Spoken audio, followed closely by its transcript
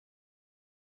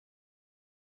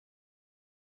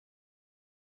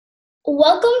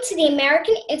Welcome to the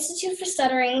American Institute for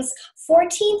Stuttering's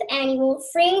 14th annual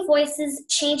Freeing Voices,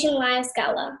 Changing Lives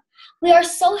Gala. We are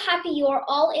so happy you are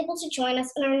all able to join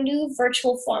us in our new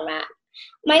virtual format.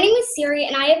 My name is Siri,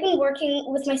 and I have been working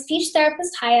with my speech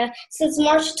therapist, Haya, since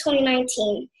March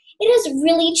 2019. It has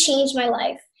really changed my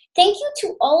life. Thank you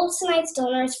to all of tonight's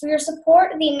donors for your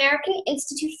support of the American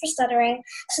Institute for Stuttering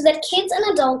so that kids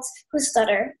and adults who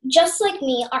stutter, just like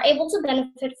me, are able to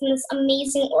benefit from this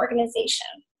amazing organization.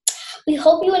 We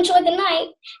hope you enjoyed the night.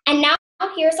 And now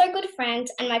here's our good friend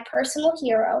and my personal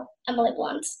hero, Emily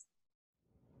Blunt.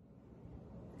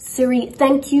 Siri,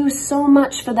 thank you so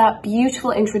much for that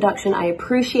beautiful introduction. I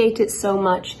appreciate it so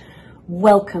much.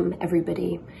 Welcome,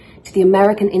 everybody, to the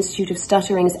American Institute of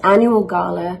Stuttering's annual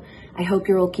gala. I hope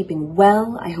you're all keeping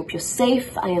well. I hope you're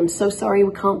safe. I am so sorry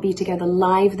we can't be together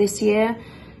live this year,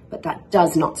 but that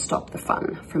does not stop the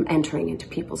fun from entering into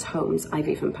people's homes. I've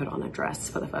even put on a dress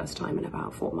for the first time in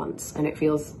about 4 months, and it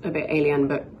feels a bit alien,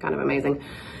 but kind of amazing.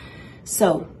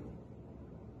 So,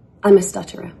 I'm a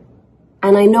stutterer.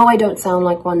 And I know I don't sound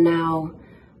like one now,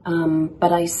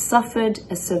 but I suffered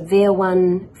a severe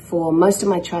one for most of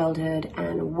my childhood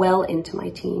and well into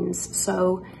my teens.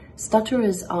 So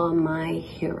stutterers are my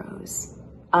heroes.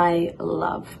 I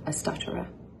love a stutterer.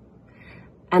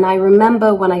 And I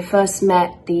remember when I first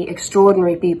met the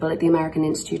extraordinary people at the American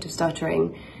Institute of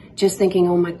Stuttering, just thinking,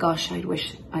 oh my gosh, I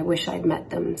wish I'd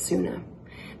met them sooner.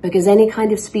 Because any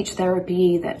kind of speech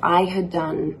therapy that I had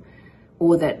done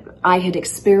or that I had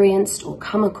experienced or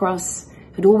come across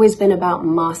had always been about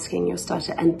masking your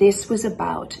stutter. And this was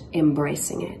about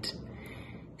embracing it.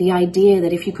 The idea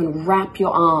that if you can wrap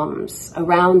your arms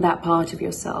around that part of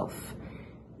yourself,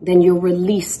 then you're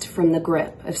released from the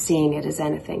grip of seeing it as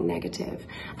anything negative.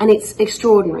 And it's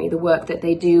extraordinary, the work that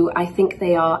they do. I think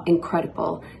they are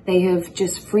incredible. They have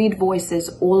just freed voices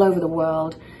all over the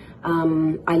world.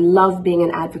 I love being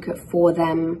an advocate for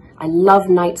them. I love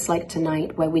nights like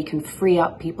tonight where we can free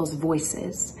up people's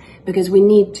voices because we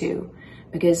need to,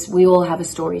 because we all have a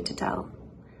story to tell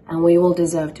and we all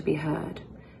deserve to be heard.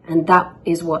 And that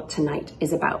is what tonight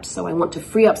is about. So I want to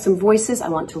free up some voices. I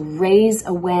want to raise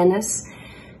awareness,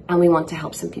 and we want to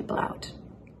help some people out.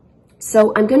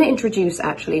 So I'm going to introduce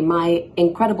actually my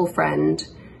incredible friend,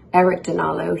 Eric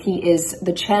Dinalo. He is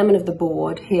the chairman of the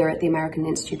board here at the American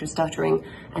Institute of Stuttering,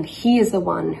 and he is the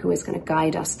one who is going to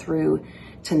guide us through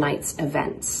tonight's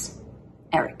events.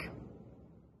 Eric.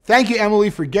 Thank you,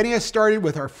 Emily, for getting us started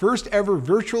with our first ever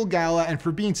virtual gala and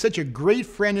for being such a great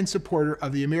friend and supporter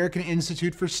of the American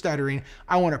Institute for Stuttering.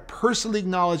 I want to personally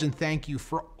acknowledge and thank you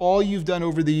for all you've done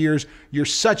over the years. You're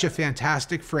such a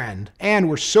fantastic friend. And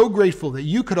we're so grateful that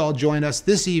you could all join us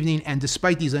this evening, and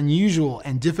despite these unusual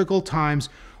and difficult times,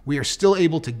 we are still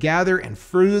able to gather and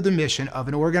further the mission of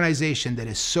an organization that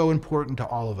is so important to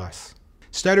all of us.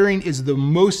 Stuttering is the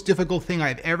most difficult thing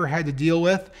I've ever had to deal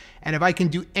with, and if I can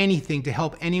do anything to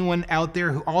help anyone out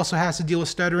there who also has to deal with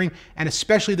stuttering, and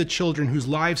especially the children whose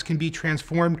lives can be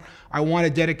transformed, I want to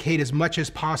dedicate as much as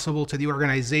possible to the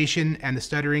organization and the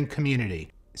stuttering community.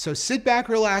 So sit back,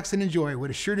 relax, and enjoy what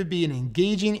is sure to be an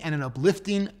engaging and an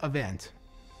uplifting event.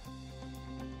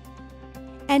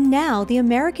 And now, the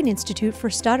American Institute for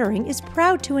Stuttering is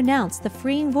proud to announce the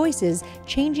Freeing Voices,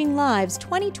 Changing Lives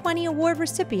 2020 award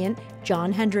recipient,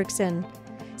 John Hendrickson.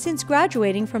 Since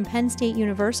graduating from Penn State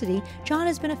University, John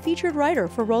has been a featured writer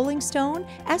for Rolling Stone,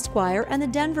 Esquire, and the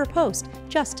Denver Post,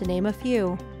 just to name a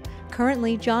few.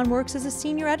 Currently, John works as a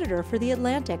senior editor for The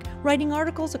Atlantic, writing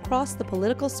articles across the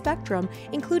political spectrum,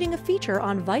 including a feature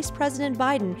on Vice President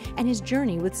Biden and his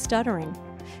journey with stuttering.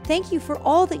 Thank you for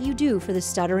all that you do for the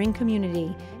stuttering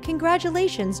community.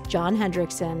 Congratulations, John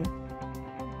Hendrickson.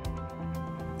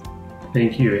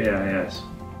 Thank you, AIS,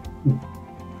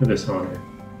 for this honor.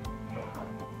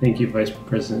 Thank you, Vice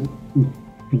President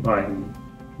Biden,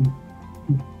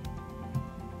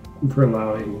 for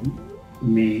allowing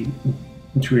me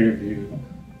to interview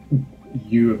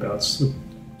you about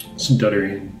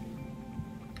stuttering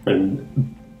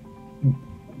and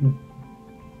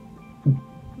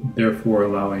therefore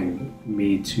allowing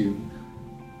me to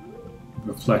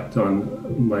reflect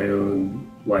on my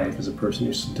own life as a person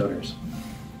who stutters.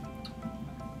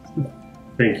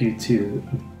 Thank you to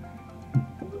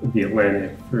The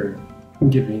Atlantic for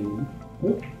giving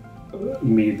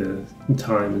me the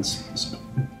time and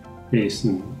space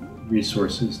and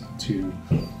resources to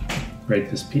write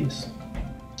this piece.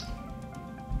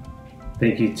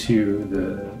 Thank you to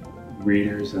the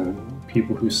readers and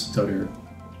people who stutter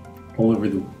all over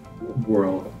the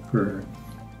world for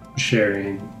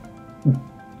sharing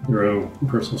their own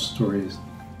personal stories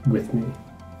with me.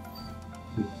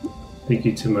 Thank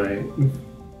you to my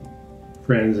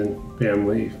friends and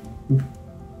family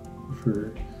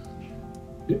for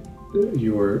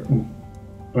your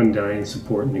undying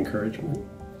support and encouragement.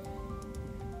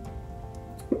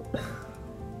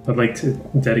 I'd like to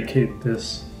dedicate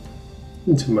this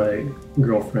to my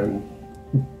girlfriend,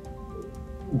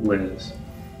 Liz.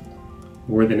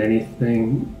 More than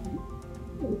anything,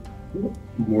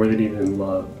 more than even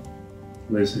love,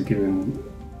 Liz has given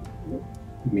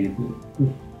me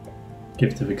the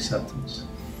gift of acceptance.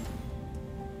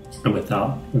 And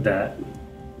without that,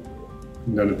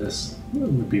 none of this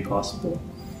would be possible.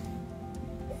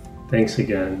 Thanks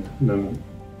again, and I'm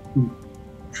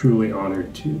truly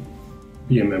honored to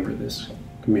be a member of this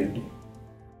community.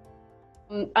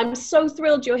 I'm so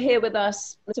thrilled you're here with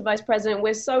us, Mr. Vice President.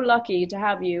 We're so lucky to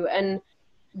have you. And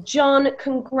John,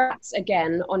 congrats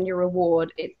again on your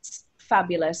award. It's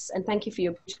fabulous. And thank you for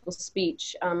your beautiful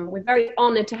speech. We're very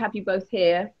honored to have you both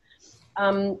here.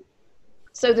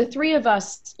 So the three of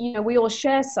us, you know, we all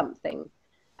share something.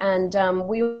 And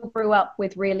we all grew up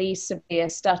with really severe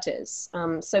stutters.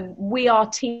 So we are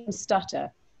Team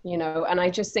Stutter, you know, and I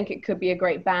just think it could be a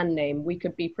great band name. We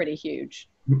could be pretty huge.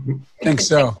 Think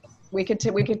so. We could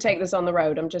take this on the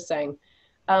road, I'm just saying.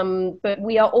 But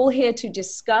we are all here to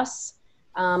discuss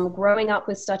growing up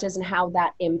with stutters and how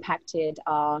that impacted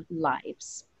our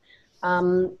lives.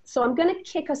 So I'm going to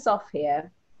kick us off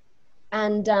here.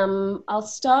 And I'll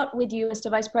start with you,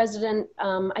 Mr. Vice President.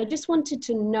 I just wanted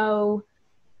to know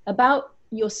about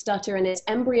your stutter in its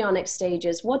embryonic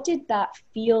stages. What did that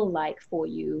feel like for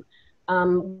you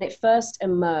when it first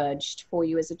emerged for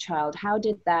you as a child? How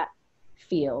did that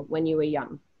feel when you were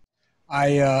young?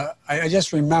 I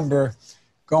just remember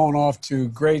going off to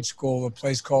grade school, a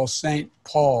place called St.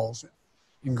 Paul's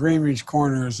in Greenwich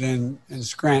Corners in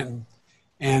Scranton.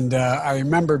 And I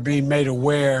remember being made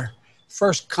aware,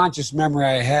 first conscious memory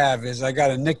I have is I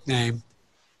got a nickname,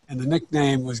 and the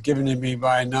nickname was given to me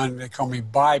by a nun. They called me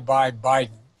Bye Bye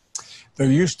Biden. There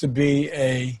used to be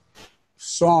a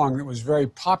song that was very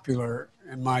popular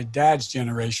in my dad's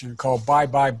generation called Bye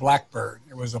Bye Blackbird.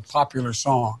 It was a popular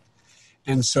song.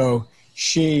 And so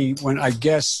she, when I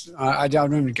guess, I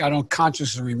don't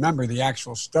consciously remember the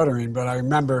actual stuttering, but I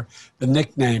remember the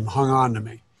nickname hung on to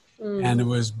me. And it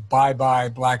was Bye Bye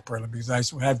Blackbird, because I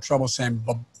would have trouble saying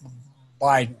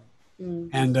Biden.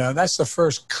 And that's the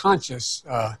first conscious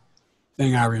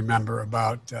thing I remember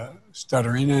about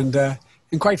stuttering. And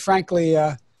quite frankly,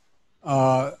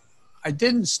 I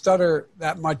didn't stutter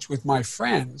that much with my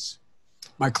friends,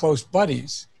 my close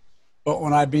buddies. But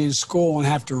when I'd be in school and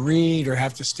have to read or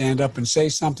have to stand up and say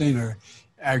something, or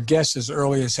I guess as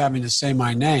early as having to say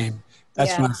my name,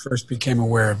 that's when I first became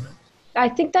aware of it. I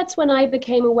think that's when I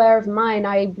became aware of mine.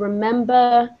 I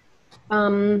remember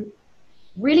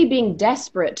really being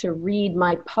desperate to read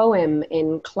my poem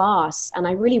in class, and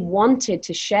I really wanted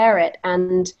to share it,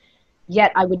 and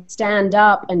yet I would stand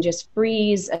up and just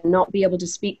freeze and not be able to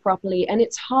speak properly. And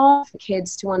it's hard for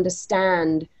kids to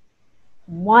understand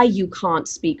why you can't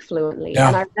speak fluently.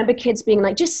 And I remember kids being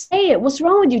like, just say it, what's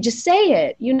wrong with you, just say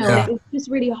it, you know. It was just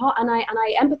really hard, and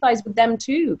I empathize with them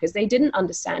too, because they didn't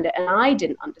understand it and I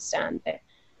didn't understand it.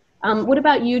 What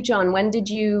about you, John? When did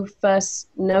you first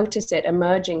notice it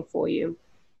emerging for you?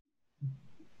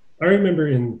 I remember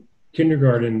in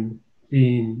kindergarten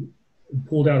being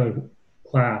pulled out of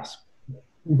class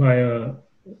by a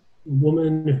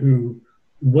woman who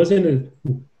wasn't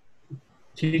a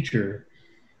teacher,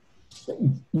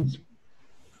 and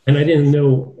I didn't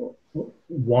know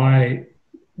why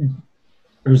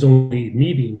it was only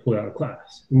me being pulled out of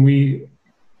class. And we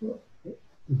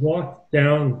walked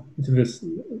down to this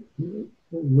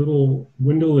little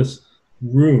windowless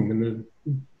room in the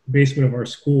basement of our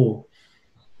school,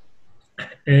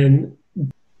 and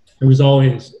it was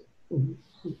always,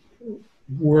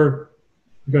 we're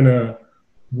gonna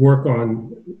work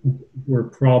on your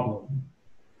problem.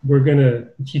 We're gonna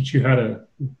teach you how to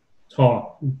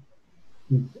talk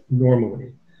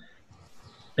normally.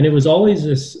 And it was always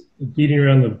this beating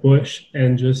around the bush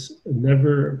and just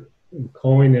never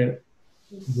calling it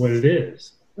what it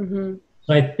is. So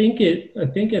I think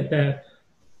at that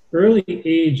early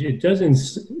age, it doesn't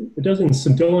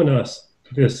instill in us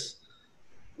this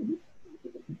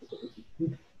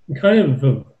kind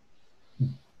of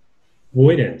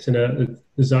avoidance and a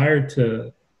desire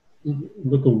to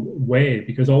look away,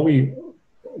 because all we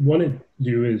want to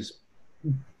do is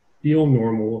feel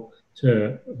normal,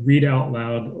 to read out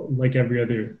loud like every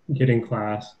other kid in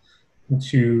class,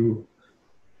 to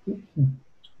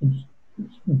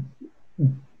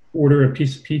order a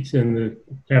piece of pizza in the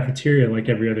cafeteria like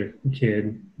every other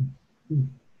kid.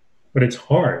 But it's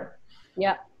hard.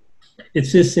 Yeah.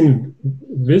 It's this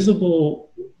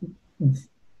invisible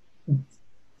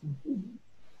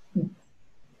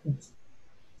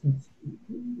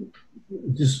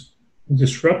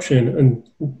disruption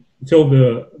until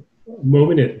the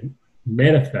moment it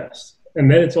manifests, and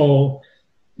then it's all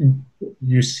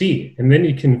you see, and then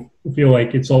you can feel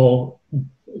like it's all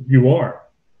you are.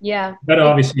 Yeah. That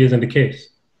obviously isn't the case.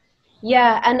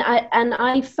 Yeah, and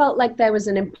I felt like there was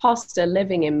an imposter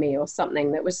living in me or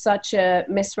something that was such a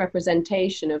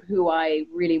misrepresentation of who I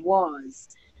really was.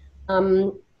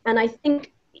 And I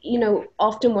think, you know,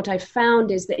 often what I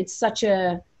found is that it's such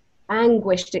a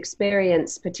anguished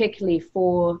experience, particularly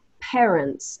for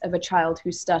parents of a child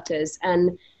who stutters.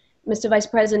 And Mr. Vice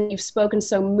President, you've spoken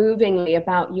so movingly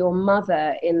about your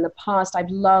mother in the past.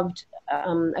 I've loved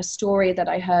a story that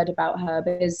I heard about her,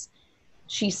 because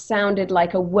she sounded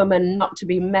like a woman not to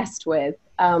be messed with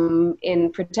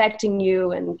in protecting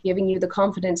you and giving you the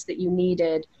confidence that you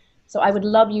needed. So I would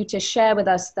love you to share with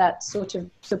us that sort of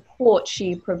support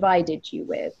she provided you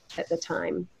with at the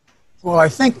time. Well, I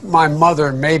think my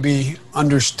mother maybe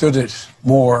understood it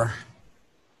more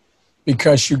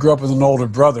because she grew up with an older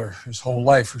brother his whole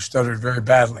life who stuttered very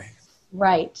badly.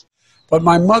 Right. But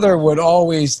my mother would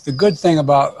always, the good thing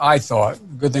about my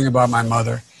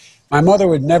mother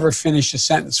would never finish a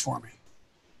sentence for me.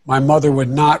 My mother would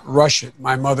not rush it.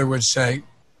 My mother would say,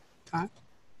 "Time,"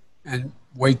 and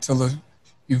wait till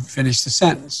you finish the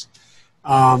sentence.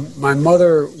 My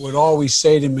mother would always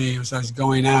say to me as I was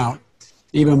going out,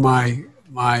 even my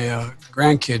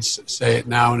grandkids say it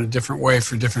now in a different way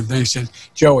for different things, said,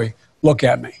 "Joey, look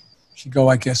at me." She'd go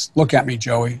like this, "Look at me,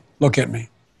 Joey, look at me.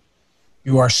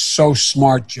 You are so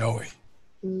smart, Joey.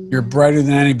 You're brighter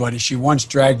than anybody." She once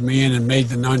dragged me in and made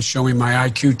the nun show me my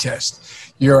IQ test.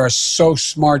 "You are so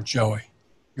smart, Joey.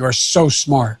 You are so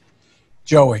smart.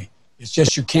 Joey, it's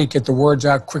just you can't get the words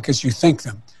out quick as you think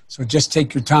them. So just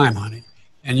take your time, honey.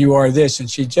 And you are this." And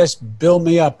she just built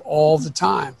me up all the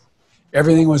time.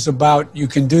 Everything was about, you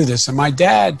can do this. And my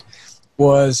dad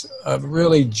was a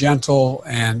really gentle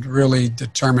and really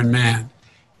determined man.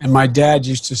 And my dad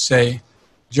used to say,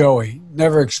 "Joey,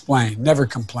 never explain, never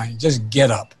complain. Just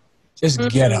get up. Just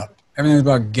get up. Everything's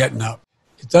about getting up.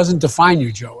 It doesn't define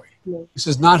you, Joey. This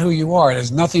is not who you are. It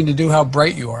has nothing to do how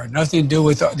bright you are. Nothing to do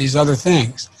with these other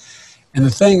things." And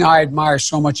the thing I admire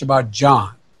so much about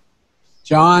John,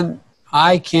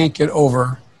 I can't get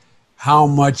over how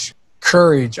much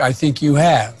courage I think you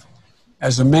have.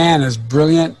 As a man as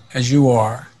brilliant as you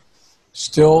are,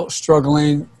 still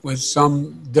struggling with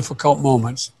some difficult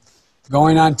moments,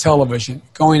 going on television,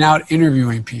 going out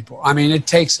interviewing people. I mean, it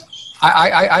takes,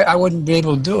 I wouldn't be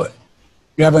able to do it.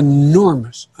 You have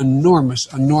enormous, enormous,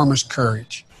 enormous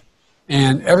courage.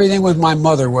 And everything with my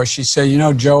mother was, she said, "You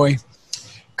know, Joey,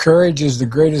 courage is the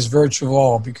greatest virtue of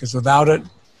all, because without it,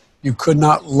 you could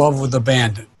not love with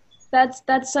abandon."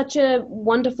 That's such a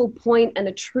wonderful point and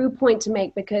a true point to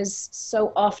make, because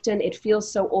so often it feels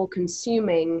so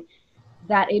all-consuming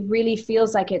that it really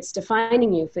feels like it's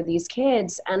defining you for these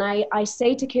kids. And I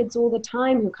say to kids all the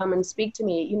time who come and speak to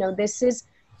me, you know, this is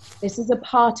a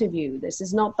part of you. This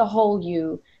is not the whole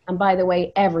you. And by the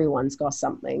way, everyone's got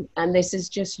something. And this is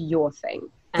just your thing.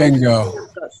 And Bingo.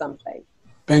 everyone's got something.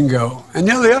 Bingo. And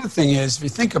you know, the other thing is, if you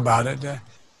think about it,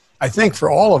 I think for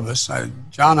all of us,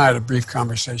 John and I had a brief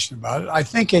conversation about it. I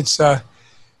think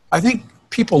I think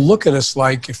people look at us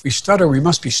like if we stutter, we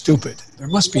must be stupid. There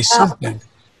must be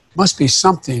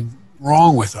something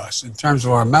wrong with us in terms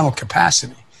of our mental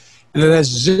capacity. And it has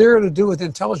zero to do with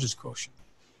intelligence quotient.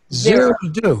 Zero to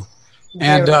do.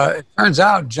 And it turns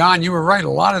out, John, you were right. A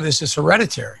lot of this is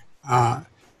hereditary,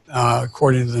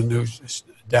 according to the new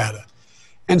data.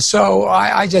 And so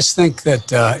I just think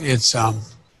that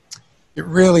it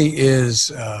really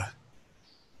is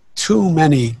too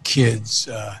many kids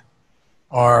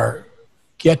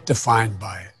get defined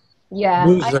by it. Yeah.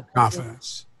 Lose their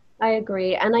confidence. I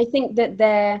agree. And I think that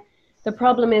the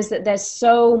problem is that there's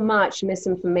so much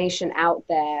misinformation out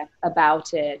there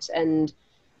about it, and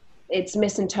it's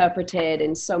misinterpreted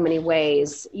in so many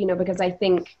ways, you know, because I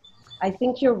think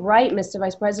you're right, Mr.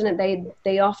 Vice President.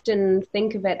 They often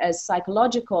think of it as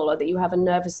psychological, or that you have a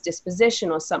nervous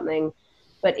disposition or something,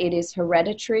 but it is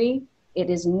hereditary, it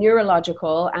is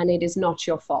neurological, and it is not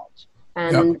your fault.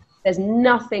 And there's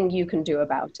nothing you can do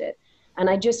about it. And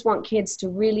I just want kids to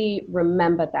really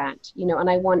remember that, you know, and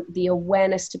I want the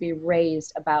awareness to be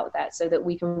raised about that so that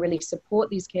we can really support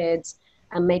these kids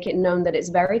and make it known that it's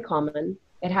very common.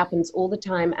 It happens all the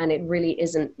time, and it really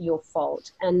isn't your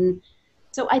fault. And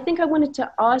so I think I wanted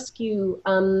to ask you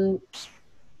on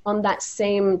that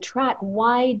same track,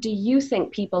 why do you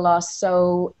think people are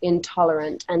so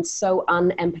intolerant and so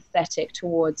unempathetic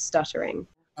towards stuttering?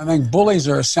 I think bullies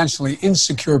are essentially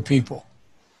insecure people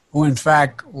who in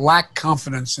fact lack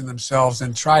confidence in themselves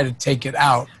and try to take it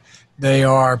out They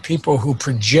are people who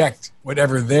project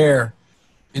whatever their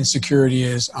insecurity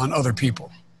is on other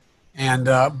people. And,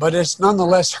 but it's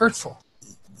nonetheless hurtful.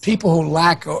 People who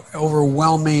lack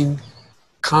overwhelming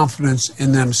confidence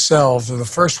in themselves are the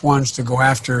first ones to go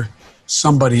after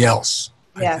somebody else,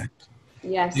 I think.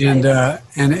 Yes.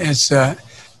 And it's,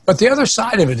 but the other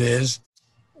side of it is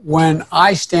when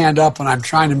I stand up and I'm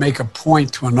trying to make a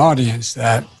point to an audience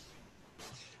that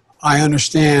I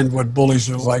understand what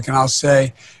bullies are like, and I'll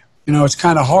say, you know, it's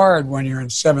kind of hard when you're in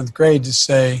 7th grade to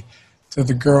say to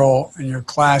the girl in your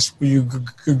class, will you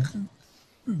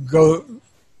go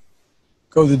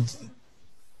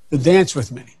the dance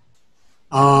with me,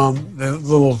 the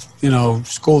little, you know,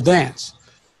 school dance.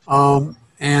 And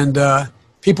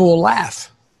people will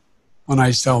laugh when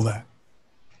I tell that.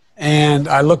 And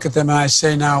I look at them and I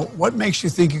say, now, what makes you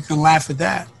think you can laugh at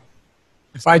that?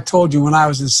 If I told you when I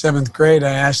was in 7th grade,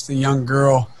 I asked a young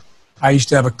girl, I used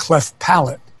to have a cleft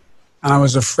palate, and I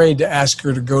was afraid to ask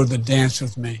her to go to the dance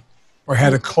with me, or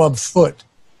had a club foot,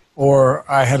 or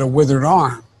I had a withered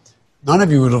arm, none of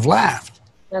you would have laughed.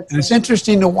 And it's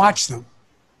interesting to watch them.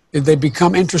 They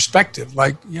become introspective,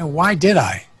 like, you know, why did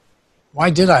I? Why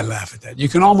did I laugh at that? You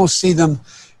can almost see them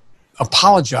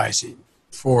apologizing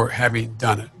for having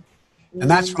done it. And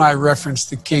that's when I referenced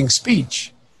the King's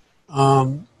Speech.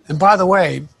 And by the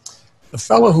way, the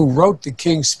fellow who wrote the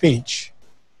King's Speech,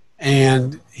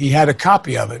 and he had a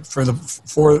copy of it for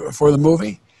the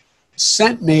movie,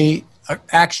 sent me an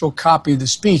actual copy of the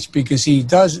speech, because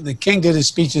the King did his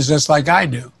speeches just like I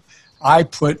do. I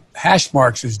put hash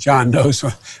marks, as John knows,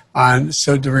 on,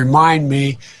 so to remind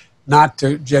me not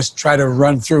to just try to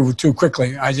run through too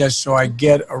quickly. So I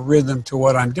get a rhythm to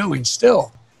what I'm doing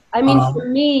still. I mean, for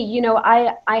me, you know,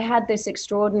 I had this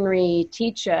extraordinary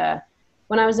teacher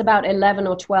when I was about 11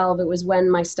 or 12. It was when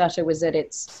my stutter was at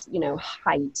its, you know,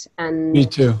 height. And me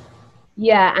too.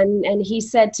 Yeah, and he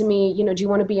said to me, you know, do you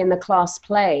want to be in the class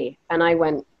play? And I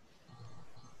went,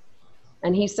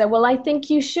 and he said, well, I think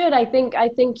you should.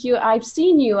 I've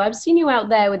seen you out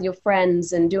there with your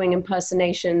friends and doing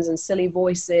impersonations and silly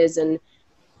voices, and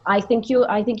I think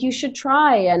you should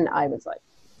try. And I was like,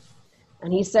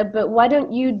 and he said, but why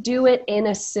don't you do it in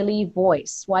a silly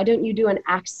voice? Why don't you do an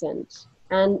accent?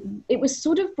 And it was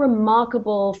sort of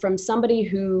remarkable from somebody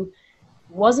who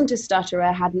wasn't a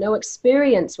stutterer, had no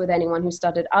experience with anyone who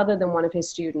stuttered other than one of his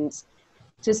students,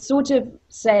 to sort of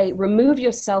say, remove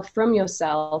yourself from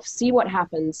yourself, see what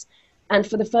happens. And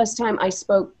for the first time, I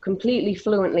spoke completely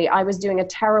fluently. I was doing a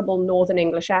terrible Northern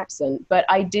English accent, but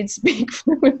I did speak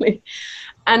fluently.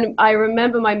 And I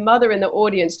remember my mother in the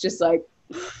audience just like,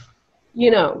 you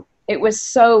know, it was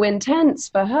so intense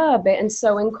for her, and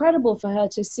so incredible for her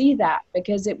to see that,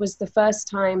 because it was the first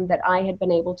time that I had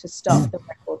been able to stop the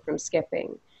record from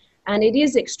skipping. And it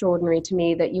is extraordinary to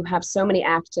me that you have so many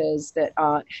actors that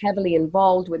are heavily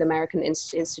involved with American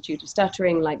Institute of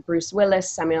Stuttering, like Bruce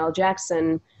Willis, Samuel L.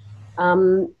 Jackson,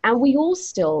 and we all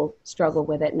still struggle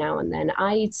with it now and then.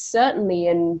 I certainly,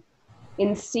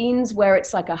 in scenes where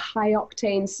it's like a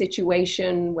high-octane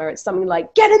situation, where it's something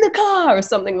like, get in the car, or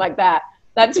something like that,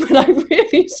 that's when I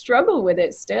really struggle with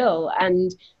it still.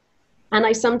 And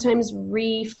I sometimes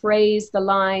rephrase the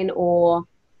line, or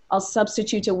I'll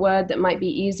substitute a word that might be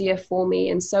easier for me.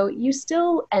 And so you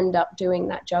still end up doing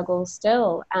that juggle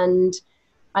still. And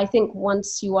I think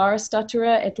once you are a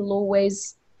stutterer, it'll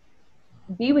always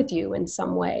be with you in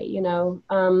some way, you know.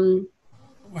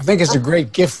 I think it's a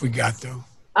great gift we got, though.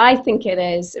 I think it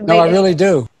is. No, I really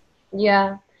do.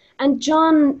 Yeah. And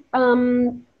John,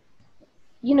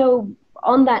 you know,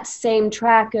 on that same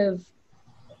track of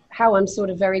how I'm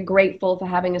sort of very grateful for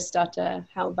having a stutter,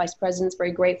 how Vice President's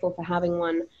very grateful for having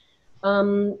one.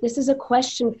 This is a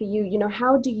question for you. You know,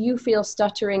 how do you feel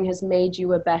stuttering has made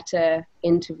you a better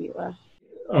interviewer?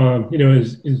 You know,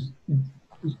 as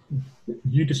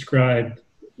you described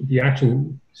the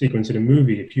action sequence in a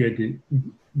movie, if you had to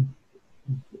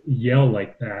yell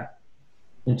like that,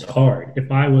 it's hard.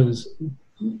 If I was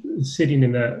sitting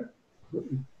in that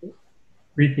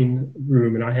briefing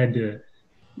room and I had to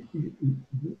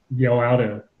yell out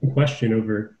a question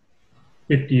over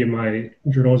 50 of my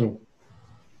journalism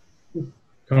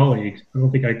colleagues, I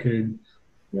don't think I could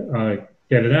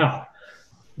get it out.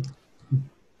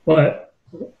 But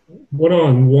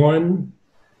one-on-one,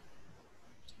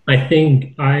 I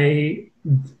think I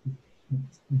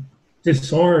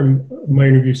disarm my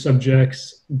interview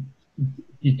subjects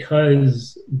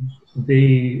because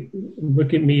they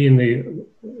look at me and they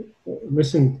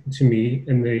listen to me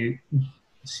and they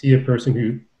see a person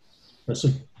who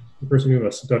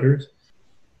stutters,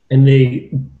 and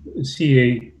they see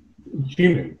a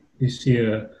human. They see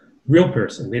a real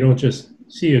person. They don't just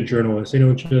see a journalist. They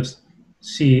don't just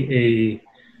see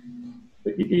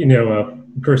a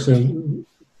person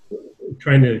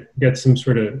trying to get some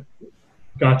sort of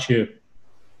gotcha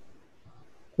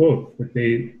quote, but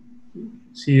they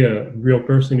see a real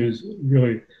person who's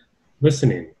really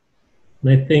listening. And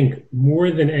I think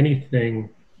more than anything,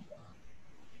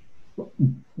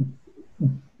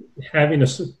 having a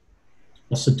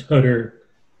stutter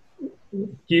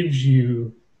gives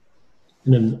you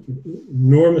an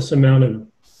enormous amount of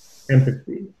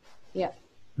empathy. Yeah.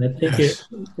 And I think Yes.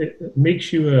 it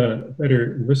makes you a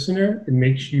better listener. It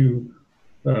makes you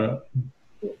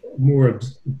more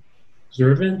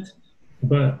observant.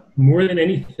 But more than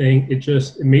anything, it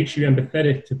makes you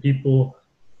empathetic to people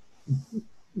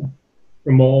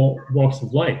from all walks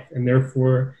of life, and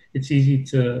therefore it's easy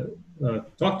to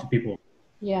talk to people.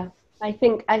 Yeah, I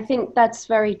think that's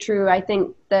very true. I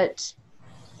think that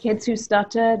kids who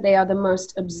stutter, they are the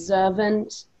most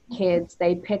observant kids.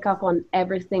 They pick up on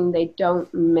everything. They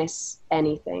don't miss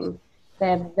anything.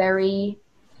 They're very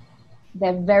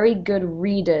good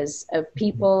readers of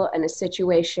people and a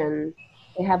situation.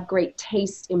 They have great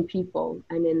taste in people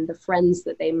and in the friends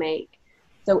that they make.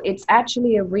 So it's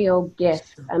actually a real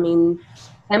gift. I mean,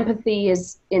 empathy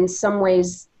is in some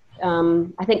ways,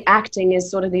 I think acting is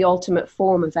sort of the ultimate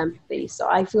form of empathy. So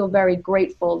I feel very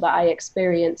grateful that I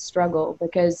experienced struggle,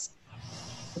 because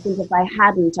I think if I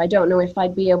hadn't, I don't know if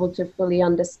I'd be able to fully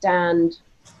understand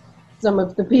some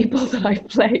of the people that I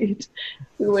played,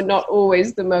 who were not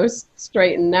always the most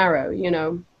straight and narrow, you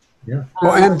know. Yeah.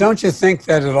 Well, and don't you think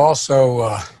that it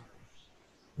also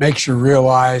makes you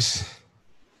realize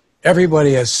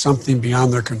everybody has something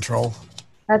beyond their control?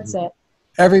 That's it.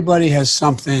 Everybody has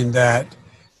something that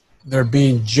they're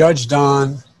being judged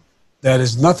on that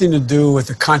has nothing to do with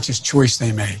the conscious choice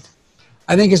they made.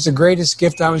 I think it's the greatest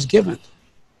gift I was given.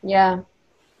 Yeah.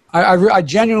 I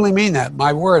genuinely mean that.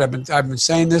 My word, I've been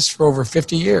saying this for over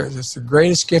 50 years. It's the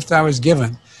greatest gift I was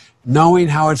given, knowing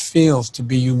how it feels to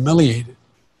be humiliated.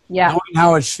 Yeah. Knowing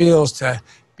how it feels to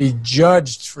be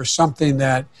judged for something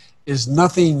that is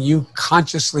nothing you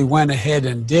consciously went ahead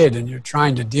and did and you're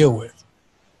trying to deal with.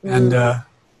 And but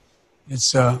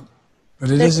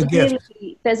it is a gift.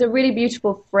 There's a really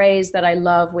beautiful phrase that I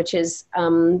love, which is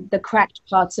the cracked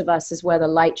parts of us is where the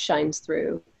light shines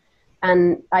through.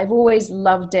 And I've always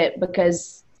loved it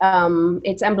because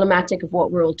it's emblematic of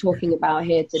what we're all talking about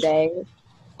here today.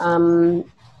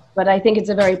 But I think it's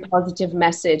a very positive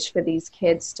message for these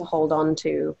kids to hold on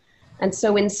to. And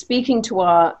so in speaking to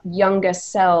our younger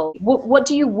self, what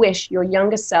do you wish your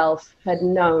younger self had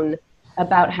known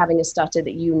about having a stutter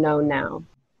that you know now?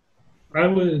 I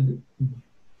would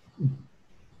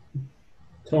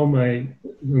tell my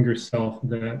younger self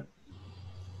that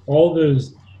all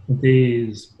those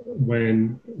days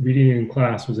when reading in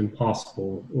class was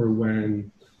impossible, or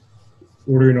when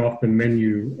ordering off the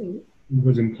menu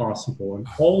was impossible, and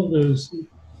all of those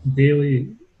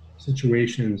daily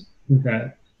situations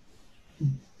that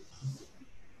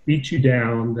beat you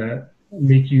down, that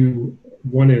make you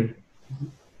want to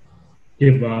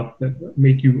give up, that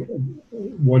make you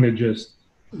want to just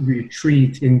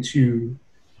retreat into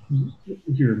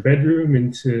your bedroom,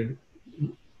 into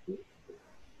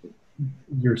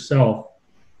yourself.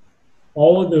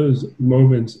 All of those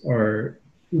moments are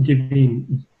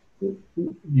giving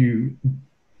you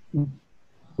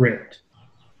grit.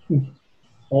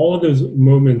 All of those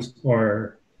moments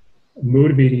are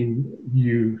motivating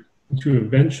you to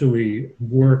eventually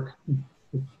work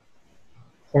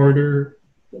harder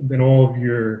than all of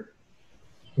your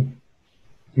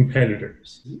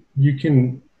competitors. You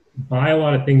can buy a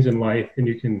lot of things in life, and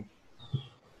you can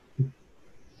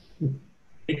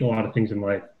take a lot of things in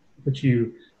life, but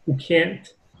you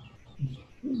can't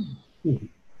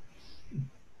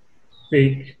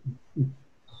fake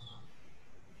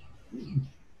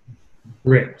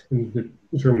grit and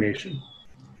determination.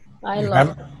 You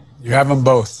have them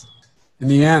both. In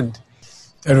the end,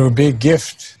 that it would be a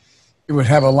gift. It would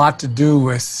have a lot to do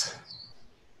with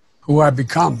who I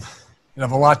become. It would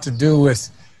have a lot to do with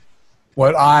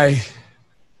what I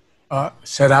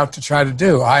set out to try to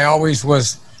do. I always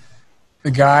was the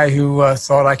guy who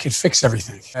thought I could fix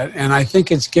everything. And I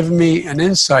think it's given me an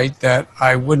insight that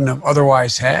I wouldn't have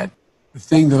otherwise had. The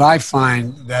thing that I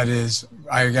find that is,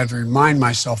 I got to remind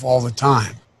myself all the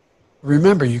time.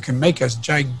 Remember, you can make a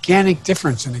gigantic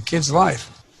difference in a kid's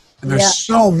life. And there's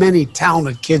so many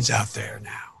talented kids out there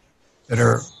now that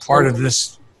are part of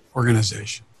this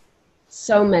organization.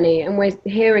 So many. And we're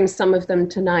hearing some of them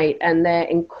tonight, and they're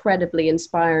incredibly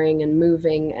inspiring and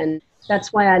moving. And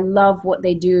that's why I love what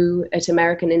they do at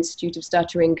American Institute of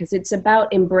Stuttering, because it's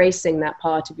about embracing that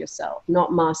part of yourself,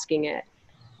 not masking it.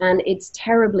 And it's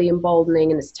terribly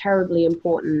emboldening and it's terribly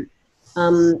important.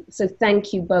 So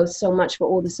thank you both so much for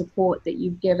all the support that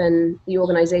you've given the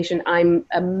organization. I'm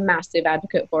a massive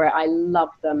advocate for it. I love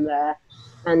them there.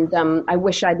 And I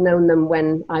wish I'd known them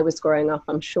when I was growing up.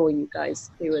 I'm sure you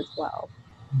guys do as well.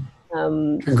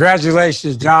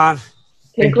 Congratulations, John.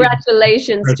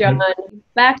 Congratulations, John.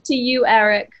 Back to you,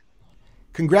 Eric.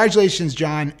 Congratulations,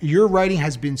 John. Your writing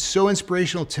has been so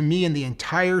inspirational to me and the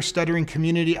entire stuttering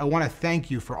community. I want to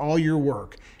thank you for all your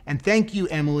work. And thank you,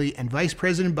 Emily and Vice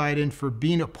President Biden, for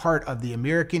being a part of the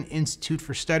American Institute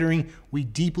for Stuttering. We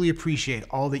deeply appreciate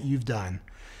all that you've done.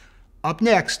 Up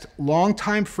next,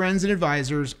 longtime friends and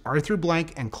advisors Arthur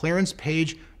Blank and Clarence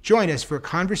Page join us for a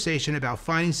conversation about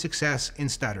finding success in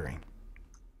stuttering.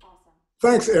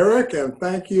 Thanks, Eric, and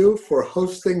thank you for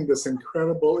hosting this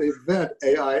incredible event,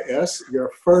 AIS,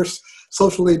 your first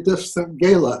socially distant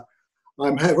gala.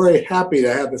 I'm very happy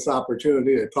to have this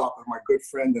opportunity to talk with my good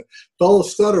friend and fellow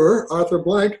stutterer, Arthur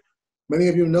Blank. Many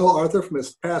of you know Arthur from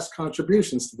his past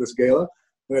contributions to this gala.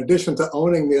 In addition to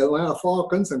owning the Atlanta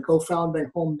Falcons and co-founding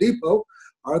Home Depot,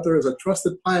 Arthur is a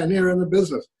trusted pioneer in the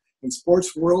business and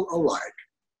sports world alike.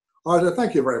 Arthur,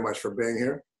 thank you very much for being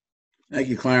here. Thank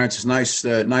you, Clarence. It's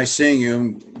nice seeing you.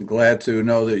 I'm glad to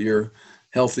know that you're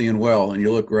healthy and well, and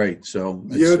you look great. So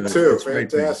you too. It's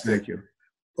fantastic. Thank you.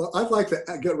 Well, I'd like to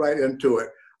get right into it.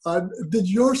 Did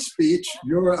your speech,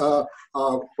 your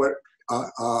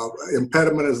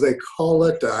impediment, as they call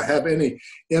it, have any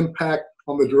impact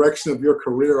on the direction of your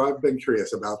career? I've been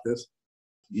curious about this.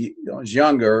 When I was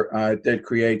younger, it did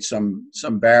create some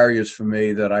barriers for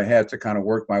me that I had to kind of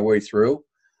work my way through.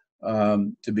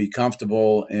 To be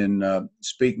comfortable in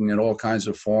speaking in all kinds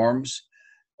of forms,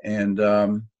 and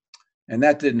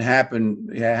that didn't happen.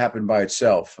 It happened by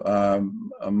itself.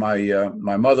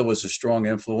 My mother was a strong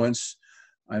influence.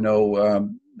 I know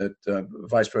that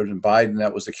Vice President Biden,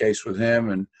 that was the case with him,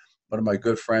 and one of my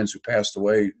good friends who passed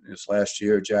away this last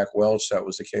year, Jack Welch, that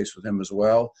was the case with him as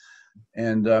well.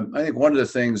 And I think one of the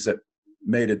things that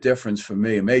made a difference for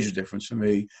me, a major difference for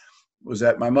me, was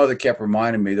that my mother kept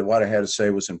reminding me that what I had to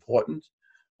say was important,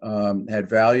 had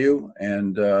value,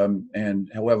 and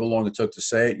however long it took to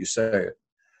say it, you say it.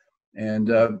 And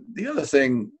the other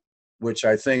thing, which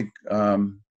I think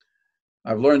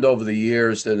I've learned over the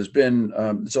years, that has been,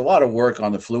 there's a lot of work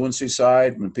on the fluency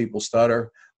side when people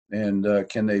stutter, and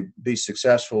can they be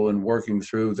successful in working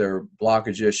through their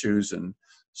blockage issues and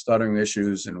stuttering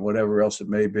issues and whatever else it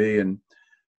may be. And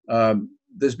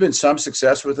there's been some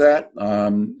success with that,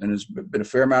 and there's been a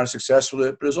fair amount of success with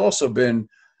it, but there's also been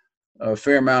a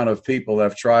fair amount of people that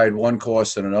have tried one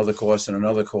course and another course and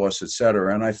another course, et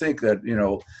cetera. And I think that,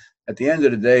 at the end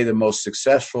of the day, the most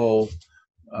successful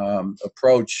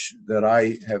approach that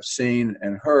I have seen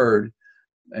and heard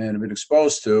and been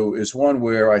exposed to is one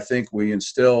where I think we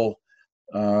instill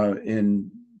in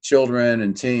children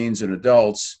and teens and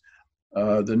adults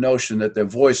the notion that their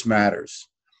voice matters,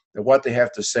 that what they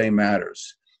have to say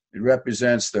matters. It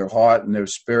represents their heart and their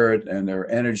spirit and their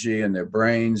energy and their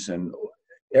brains and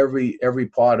every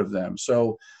part of them.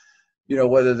 So,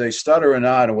 whether they stutter or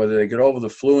not, or whether they get over the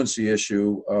fluency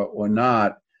issue or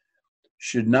not,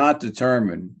 should not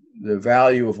determine the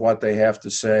value of what they have to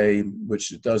say,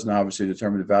 which doesn't obviously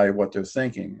determine the value of what they're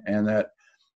thinking. And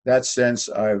that sense,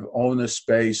 I've owned this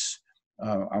space.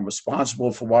 I'm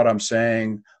responsible for what I'm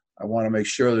saying. I want to make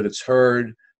sure that it's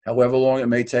heard, however long it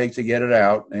may take to get it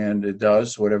out, and it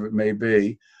does, whatever it may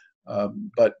be.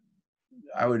 But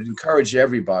I would encourage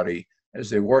everybody, as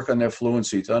they work on their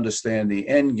fluency, to understand the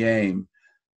end game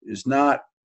is not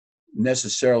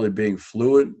necessarily being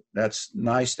fluent. That's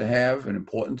nice to have and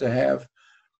important to have,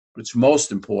 but it's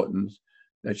most important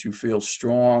that you feel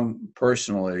strong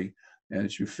personally, and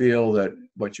that you feel that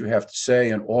what you have to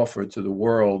say and offer to the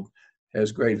world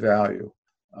has great value.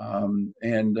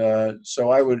 So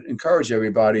I would encourage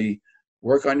everybody,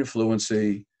 work on your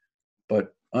fluency,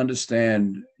 but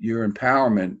understand your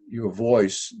empowerment, your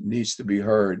voice needs to be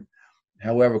heard,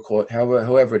 however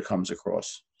it comes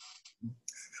across.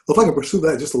 Well, if I can pursue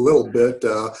that just a little bit,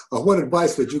 what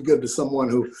advice would you give to someone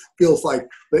who feels like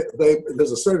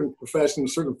there's a certain profession, a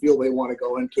certain field they want to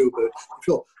go into, but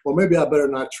feel, well, maybe I better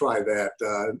not try that,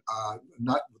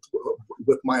 not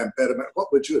with my impediment?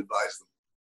 What would you advise them?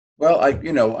 Well,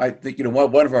 I think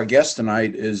one of our guests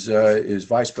tonight is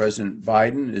Vice President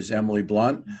Biden, is Emily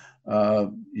Blunt,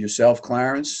 yourself,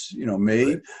 Clarence,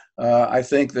 me. I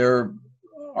think there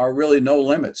are really no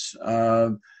limits.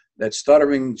 That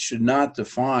stuttering should not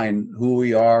define who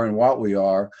we are and what we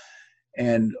are.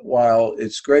 And while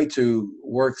it's great to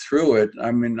work through it,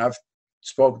 I mean, I've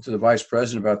spoken to the Vice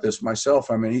President about this myself.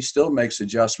 I mean, he still makes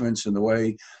adjustments in the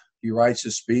way he writes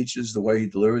his speeches, the way he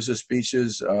delivers his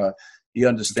speeches. He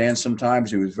understands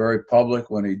sometimes. He was very public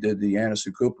when he did the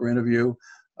Anderson Cooper interview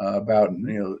about,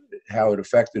 how it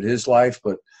affected his life,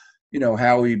 but,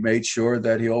 how he made sure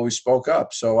that he always spoke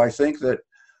up. So I think that,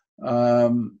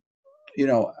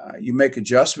 you make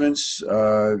adjustments,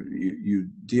 you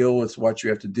deal with what you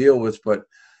have to deal with, but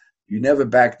you never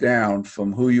back down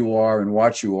from who you are and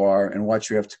what you are and what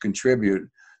you have to contribute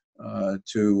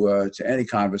to any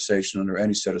conversation under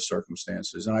any set of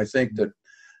circumstances. And I think that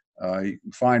you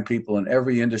can find people in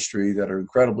every industry that are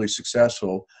incredibly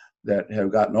successful that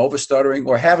have gotten over stuttering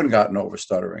or haven't gotten over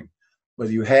stuttering.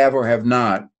 Whether you have or have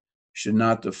not should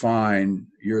not define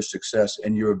your success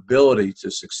and your ability to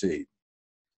succeed.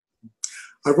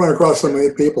 I've run across so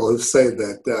many people who say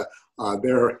that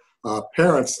their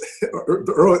parents,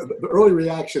 the early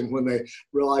reaction when they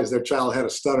realized their child had a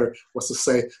stutter was to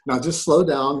say, now just slow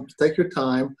down, take your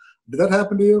time. Did that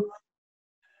happen to you?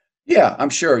 Yeah, I'm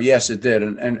sure. Yes, it did.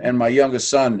 And my youngest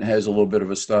son has a little bit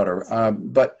of a stutter.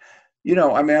 But,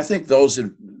 I think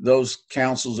those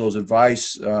counsels, those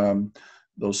advice,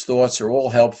 those thoughts are all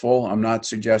helpful. I'm not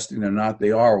suggesting they're not.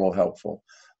 They are all helpful.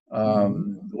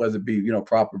 Whether it be,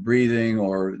 proper breathing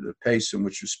or the pace in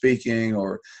which you're speaking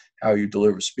or how you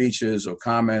deliver speeches or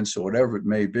comments or whatever it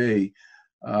may be.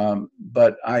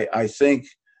 But I think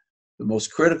the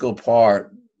most critical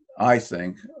part,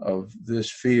 of this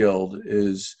field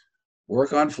is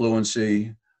work on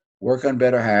fluency, work on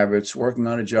better habits, working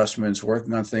on adjustments,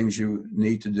 working on things you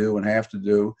need to do and have to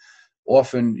do.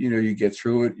 Often, you get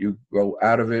through it, you grow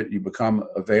out of it, you become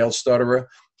a veiled stutterer,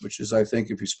 which is, I think,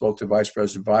 if you spoke to Vice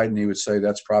President Biden, he would say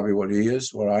that's probably what he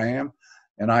is, what I am.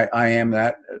 And I am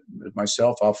that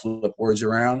myself. I'll flip words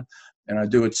around, and I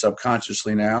do it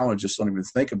subconsciously now. I just don't even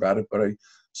think about it, but I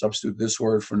substitute this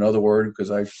word for another word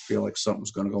because I feel like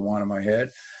something's going to go on in my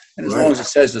head. And as long as it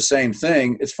says the same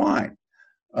thing, it's fine.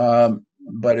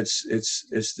 But it's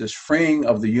this freeing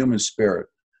of the human spirit,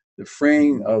 the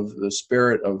freeing of the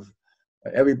spirit of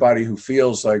everybody who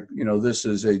feels like, this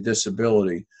is a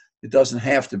disability. It doesn't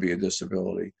have to be a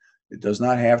disability. It does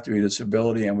not have to be a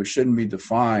disability, and we shouldn't be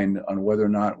defined on whether or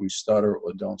not we stutter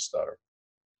or don't stutter.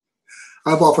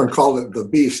 I've often called it the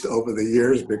beast over the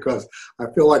years because I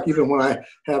feel like even when I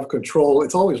have control,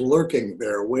 it's always lurking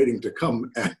there, waiting to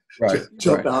come and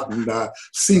jump out and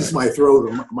seize my throat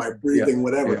or my breathing,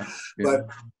 whatever. But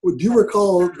do you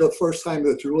recall the first time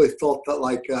that you really felt that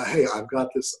like, hey, I've got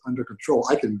this under control,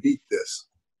 I can beat this?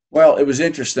 Well, it was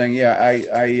interesting. Yeah,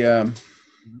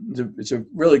 it's a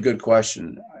really good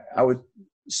question. I would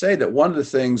say that one of the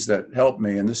things that helped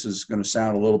me, and this is going to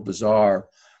sound a little bizarre,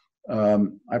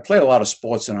 I played a lot of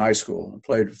sports in high school. I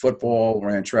played football,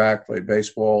 ran track, played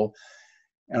baseball,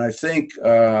 and I think,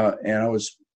 and I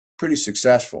was pretty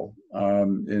successful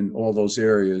in all those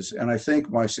areas. And I think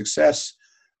my success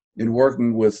in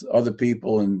working with other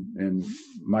people and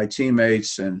my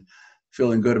teammates and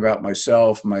feeling good about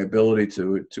myself, my ability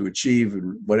to achieve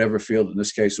in whatever field, in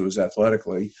this case it was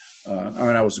athletically.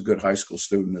 I was a good high school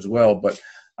student as well, but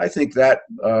I think that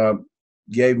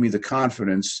gave me the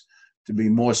confidence to be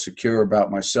more secure about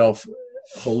myself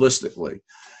holistically.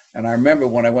 And I remember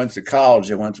when I went to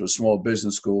college, I went to a small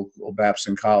business school called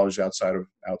Babson College outside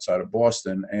of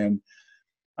Boston. And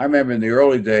I remember in the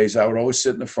early days, I would always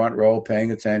sit in the front row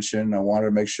paying attention. I wanted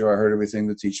to make sure I heard everything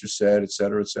the teacher said, et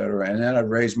cetera, et cetera. And then I'd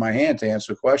raise my hand to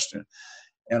answer a question.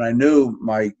 And I knew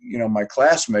my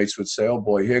classmates would say, oh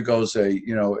boy, here goes a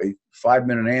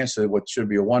 5-minute answer, what should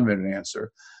be a 1-minute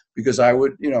answer, because I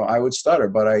would stutter.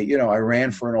 But I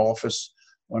ran for an office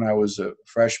when I was a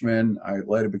freshman. I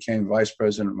later became vice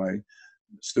president of my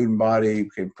student body,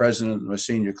 became president of my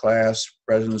senior class,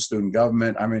 president of student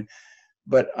government.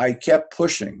 But I kept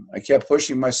pushing. I kept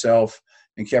pushing myself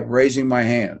and kept raising my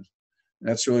hand. And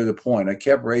that's really the point. I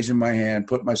kept raising my hand,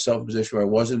 put myself in a position where I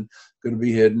wasn't going to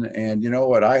be hidden. And you know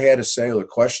what I had to say, the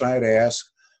question I had to ask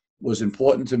was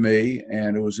important to me,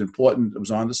 and it was important. It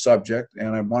was on the subject,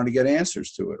 and I wanted to get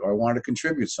answers to it, or I wanted to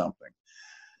contribute something.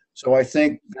 So I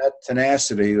think that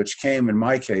tenacity, which came in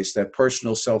my case, that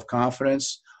personal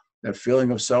self-confidence, that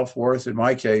feeling of self-worth, in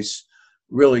my case,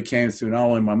 really came through not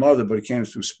only my mother, but it came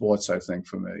through sports, I think,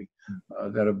 for me,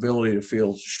 that ability to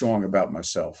feel strong about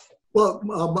myself. Well,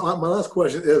 my last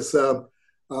question is,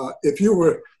 if you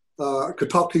were could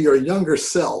talk to your younger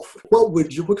self,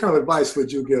 what kind of advice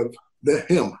would you give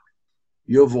him?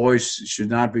 Your voice should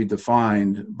not be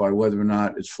defined by whether or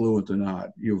not it's fluent or not.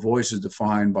 Your voice is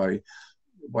defined by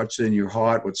what's in your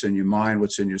heart, what's in your mind,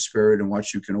 what's in your spirit, and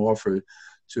what you can offer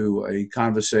to a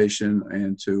conversation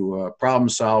and to problem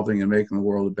solving and making the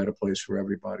world a better place for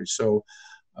everybody. So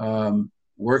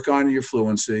work on your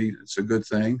fluency. It's a good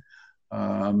thing.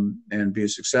 and be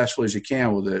as successful as you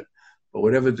can with it. But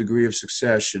whatever degree of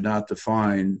success should not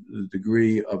define the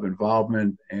degree of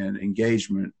involvement and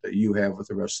engagement that you have with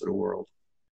the rest of the world.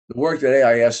 The work that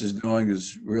AIS is doing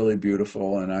is really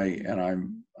beautiful, and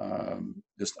I'm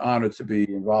just honored to be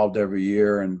involved every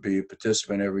year and be a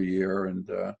participant every year. And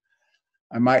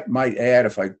I might add,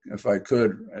 if I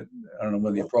could, I don't know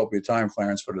when the appropriate time,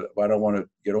 Clarence, but I don't want to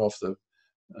get off the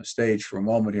stage for a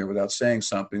moment here without saying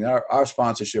something. Our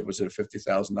sponsorship was at a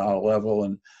 $50,000 level,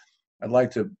 and I'd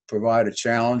like to provide a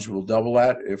challenge. We'll double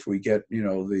that if we get,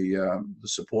 the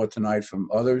support tonight from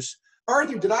others.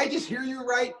 Arthur, did I just hear you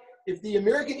right? If the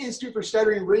American Institute for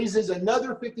Stuttering raises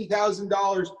another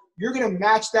 $50,000, you're going to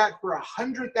match that for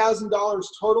 $100,000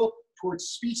 total towards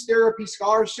speech therapy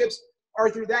scholarships.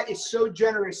 Arthur, that is so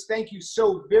generous. Thank you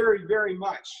so very, very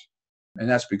much. And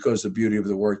that's because the beauty of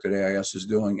the work that AIS is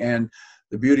doing, and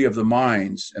the beauty of the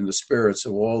minds and the spirits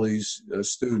of all these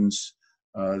students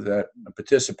that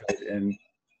participate and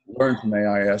learn from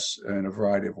AIS in a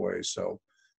variety of ways. So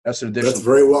that's an additional. That's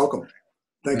very welcome.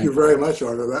 Thank you very much,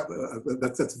 Arthur.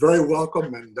 That's very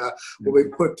welcome, and will be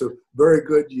put to very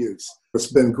good use.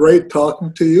 It's been great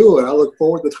talking to you, and I look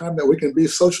forward to the time that we can be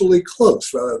socially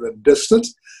close rather than distant.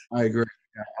 I agree.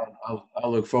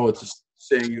 I'll look forward to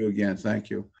seeing you again. Thank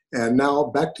you. And now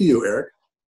back to you, Eric.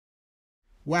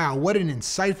 Wow, what an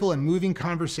insightful and moving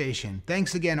conversation.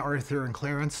 Thanks again, Arthur and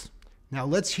Clarence. Now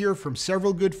let's hear from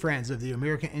several good friends of the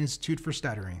American Institute for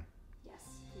Stuttering.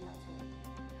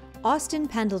 Austin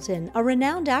Pendleton, a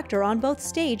renowned actor on both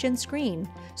stage and screen,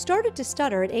 started to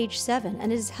stutter at age 7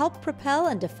 and has helped propel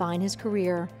and define his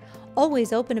career.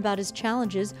 Always open about his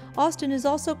challenges, Austin is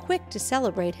also quick to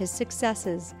celebrate his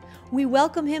successes. We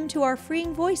welcome him to our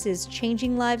Freeing Voices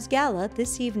Changing Lives Gala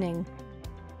this evening.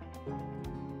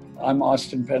 I'm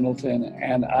Austin Pendleton,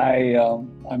 and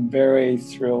I'm very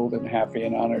thrilled and happy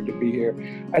and honored to be here.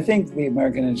 I think the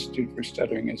American Institute for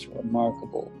Stuttering is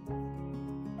remarkable.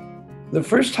 The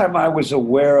first time I was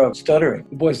aware of stuttering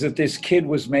was that this kid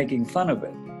was making fun of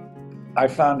it. I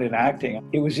found in acting,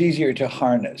 it was easier to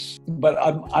harness, but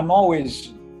I'm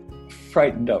always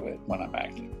frightened of it when I'm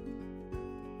acting.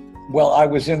 Well, I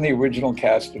was in the original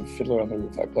cast of Fiddler on the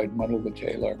Roof. I played Muddle the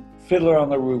Tailor. Fiddler on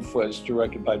the Roof was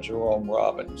directed by Jerome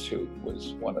Robbins, who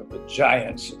was one of the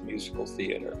giants of musical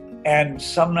theater. And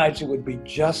some nights it would be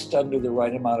just under the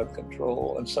right amount of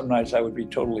control, and some nights I would be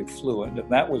totally fluent, and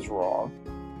that was wrong.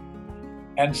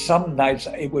 And some nights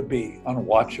it would be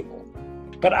unwatchable.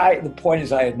 But the point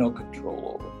is I had no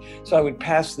control over it. So I would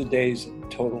pass the days in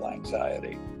total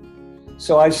anxiety.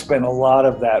 So I spent a lot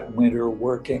of that winter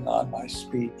working on my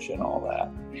speech and all that,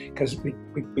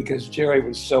 because Jerry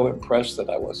was so impressed that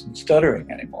I wasn't stuttering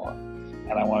anymore.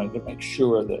 And I wanted to make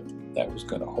sure that that was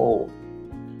going to hold.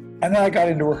 And then I got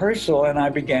into rehearsal and I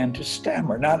began to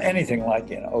stammer. Not anything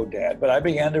like, oh, Dad, but I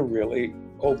began to really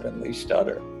openly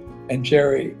stutter. And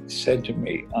Jerry said to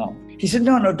me, he said,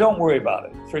 no, don't worry about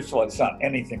it. First of all, it's not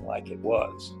anything like it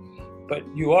was, but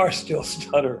you are still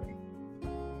stuttering.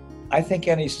 I think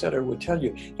any stutterer would tell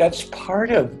you that's part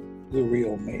of the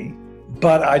real me,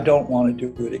 but I don't want to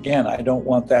do it again. I don't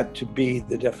want that to be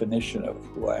the definition of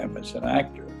who I am as an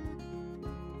actor.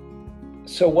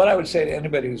 So what I would say to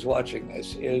anybody who's watching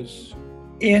this is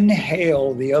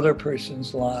inhale the other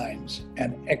person's lines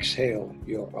and exhale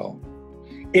your own.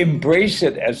 Embrace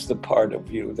it as the part of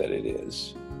you that it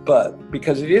is, but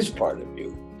because it is part of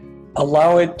you,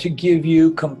 allow it to give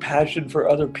you compassion for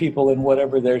other people in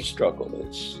whatever their struggle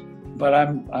is. But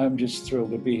I'm just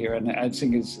thrilled to be here, and I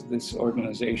think this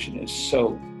organization is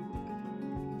so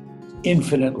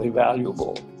infinitely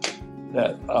valuable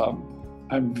that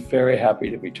I'm very happy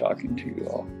to be talking to you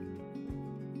all.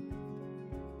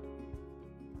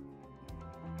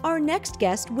 Our next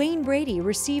guest, Wayne Brady,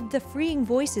 received the Freeing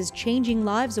Voices Changing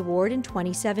Lives Award in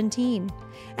 2017.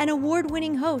 An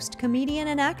award-winning host, comedian,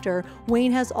 and actor,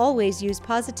 Wayne has always used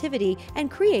positivity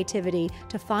and creativity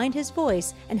to find his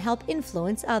voice and help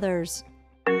influence others.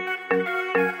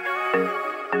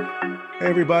 Hey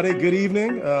everybody, good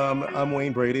evening. I'm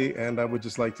Wayne Brady, and I would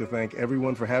just like to thank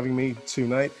everyone for having me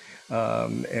tonight.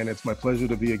 And it's my pleasure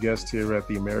to be a guest here at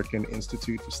the American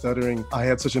Institute for Stuttering. I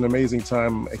had such an amazing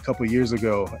time a couple years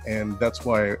ago, and that's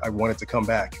why I wanted to come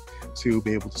back to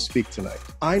be able to speak tonight.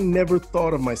 I never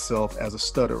thought of myself as a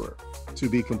stutterer, to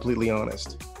be completely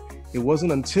honest. It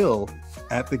wasn't until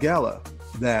at the gala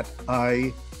that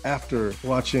after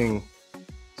watching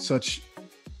such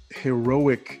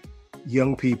heroic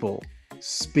young people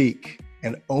speak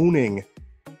and owning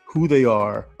who they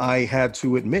are, I had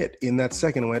to admit in that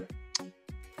second, I went,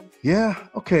 yeah,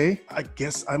 okay, I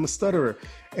guess I'm a stutterer.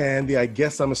 And the I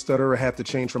guess I'm a stutterer had to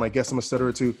change from I guess I'm a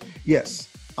stutterer to yes,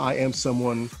 I am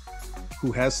someone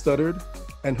who has stuttered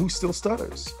and who still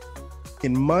stutters.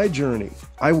 In my journey,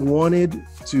 I wanted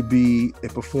to be a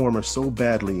performer so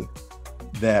badly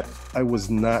that I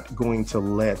was not going to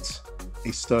let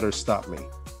a stutter stop me.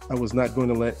 I was not going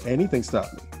to let anything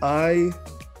stop me. I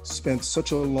spent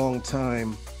such a long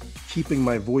time keeping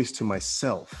my voice to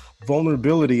myself.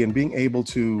 Vulnerability and being able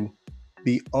to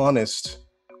be honest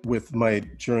with my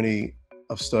journey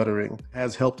of stuttering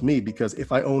has helped me, because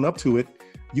if I own up to it,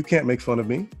 you can't make fun of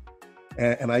me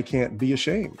and I can't be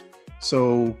ashamed.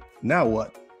 So now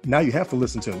what? Now you have to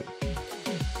listen to me.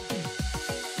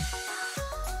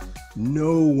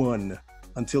 No one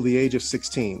until the age of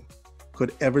 16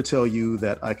 could ever tell you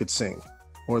that I could sing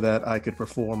or that I could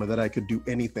perform or that I could do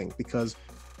anything, because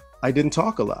I didn't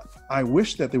talk a lot. I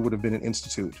wish that there would have been an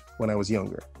institute when I was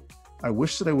younger. I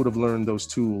wish that I would have learned those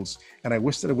tools, and I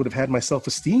wish that I would have had my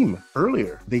self-esteem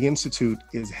earlier. The institute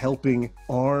is helping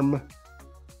arm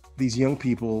these young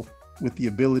people with the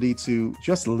ability to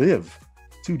just live,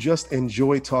 to just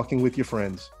enjoy talking with your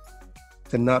friends,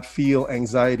 to not feel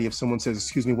anxiety if someone says,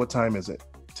 "Excuse me, what time is it?"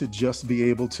 To just be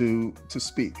able to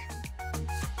speak.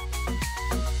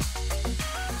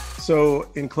 So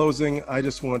in closing, I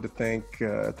just wanted to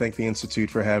thank the Institute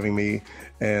for having me,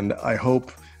 and I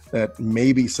hope that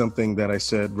maybe something that I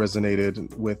said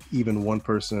resonated with even one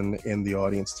person in the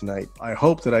audience tonight. I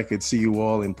hope that I could see you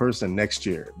all in person next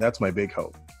year. That's my big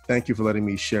hope. Thank you for letting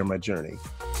me share my journey.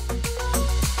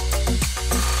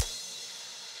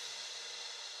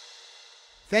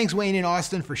 Thanks, Wayne and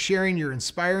Austin, for sharing your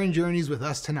inspiring journeys with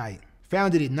us tonight.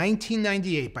 Founded in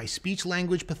 1998 by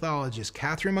speech-language pathologist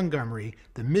Catherine Montgomery,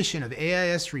 the mission of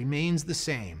AIS remains the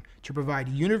same: to provide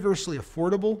universally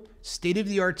affordable,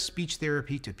 state-of-the-art speech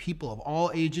therapy to people of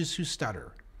all ages who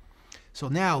stutter. So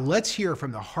now let's hear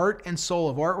from the heart and soul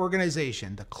of our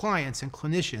organization, the clients and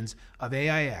clinicians of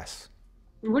AIS.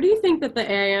 What do you think that the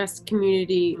AIS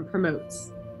community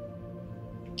promotes?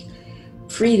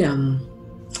 Freedom.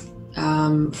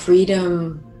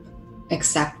 Freedom,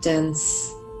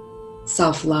 acceptance,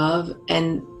 self-love,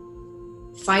 and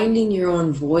finding your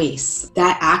own voice.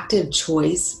 That active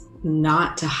choice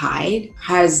not to hide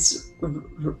has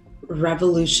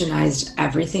revolutionized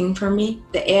everything for me.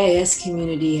 The AIS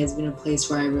community has been a place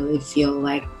where I really feel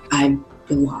like I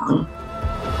belong.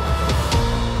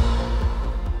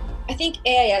 I think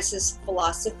AIS's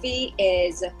philosophy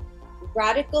is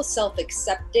radical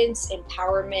self-acceptance,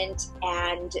 empowerment,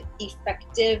 and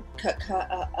effective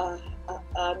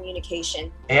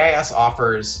communication. AIS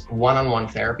offers one-on-one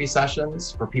therapy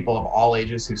sessions for people of all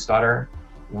ages who stutter.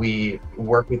 We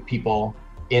work with people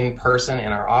in person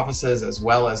in our offices as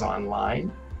well as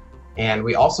online. And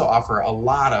we also offer a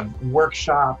lot of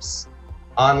workshops,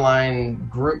 online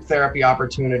group therapy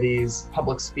opportunities,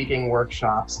 public speaking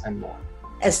workshops, and more.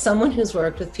 As someone who's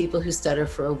worked with people who stutter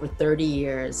for over 30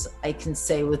 years, I can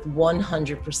say with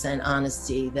 100%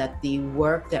 honesty that the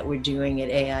work that we're doing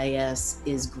at AIS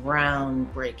is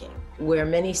groundbreaking. Where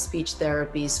many speech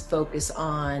therapies focus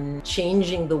on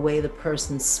changing the way the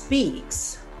person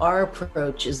speaks, our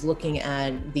approach is looking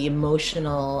at the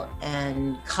emotional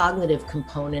and cognitive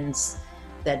components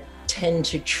that tend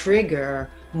to trigger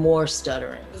more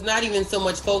stuttering. It's not even so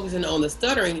much focusing on the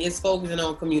stuttering, it's focusing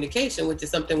on communication, which is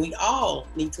something we all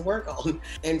need to work on.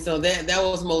 And so that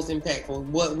was most impactful,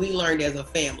 what we learned as a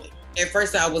family. At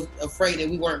first I was afraid that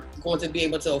we weren't going to be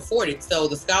able to afford it. So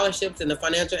the scholarships and the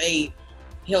financial aid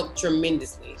helped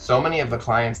tremendously. So many of the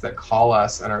clients that call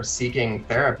us and are seeking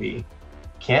therapy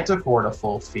can't afford a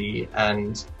full fee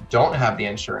and don't have the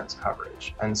insurance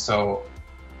coverage. And so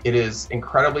it is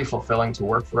incredibly fulfilling to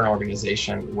work for an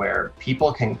organization where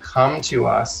people can come to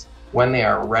us when they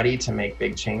are ready to make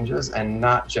big changes and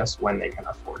not just when they can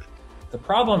afford it. The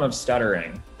problem of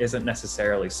stuttering isn't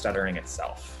necessarily stuttering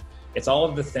itself. It's all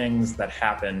of the things that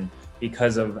happen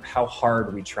because of how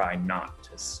hard we try not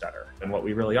to stutter. And what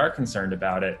we really are concerned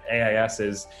about at AIS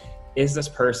is this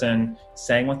person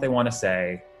saying what they want to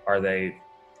say? Are they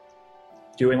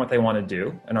doing what they want to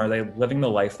do? And are they living the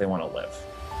life they want to live?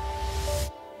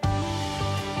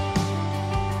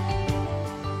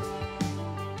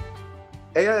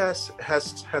 AIS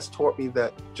has taught me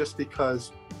that just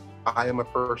because I am a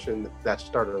person that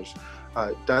stutters,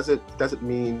 doesn't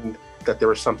mean that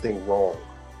there is something wrong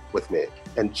with me.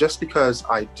 And just because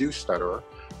I do stutter,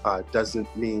 doesn't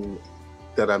mean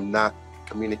that I'm not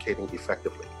communicating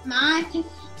effectively. My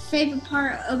favorite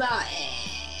part about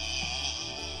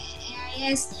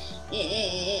AIS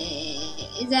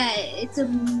is that it's a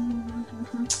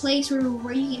place where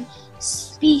you can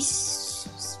speak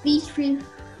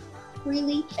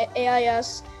freely.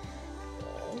 AIS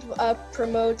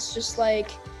promotes just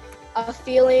like a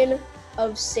feeling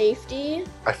of safety.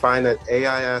 I find that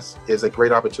AIS is a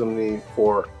great opportunity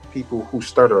for people who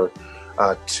stutter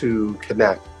to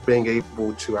connect, being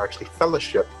able to actually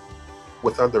fellowship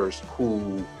with others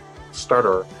who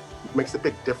stutter makes a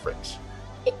big difference.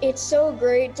 It's so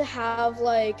great to have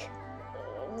like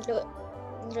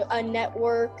a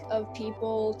network of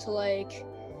people to like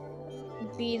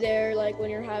be there like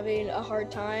when you're having a hard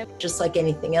time. Just like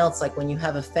anything else, like when you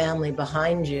have a family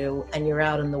behind you and you're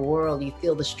out in the world, you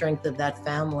feel the strength of that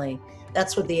family.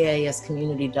 That's what the AIS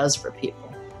community does for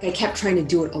people. I kept trying to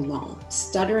do it alone.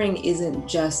 Stuttering isn't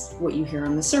just what you hear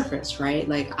on the surface, right?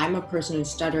 Like, I'm a person who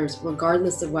stutters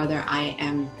regardless of whether I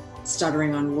am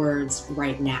stuttering on words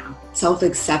right now.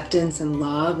 Self-acceptance and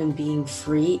love and being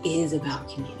free is about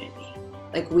community.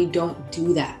 Like, we don't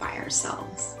do that by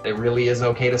ourselves. It really is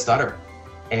okay to stutter.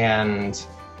 And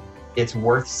it's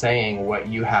worth saying what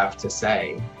you have to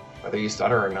say, whether you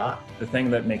stutter or not. The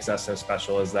thing that makes us so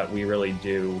special is that we really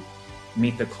do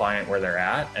meet the client where they're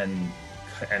at and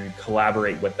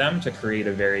collaborate with them to create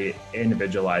a very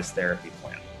individualized therapy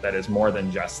plan that is more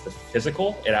than just the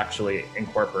physical. It actually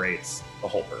incorporates the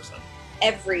whole person.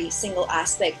 Every single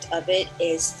aspect of it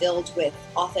is filled with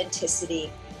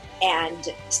authenticity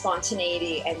and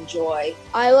spontaneity and joy.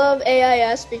 I love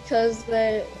AIS because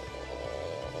they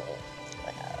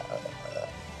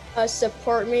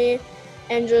support me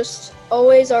and just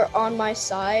always are on my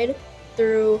side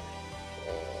through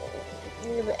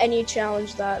any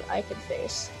challenge that I could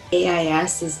face.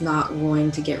 AIS is not going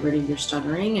to get rid of your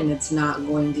stuttering, and it's not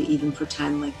going to even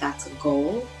pretend like that's a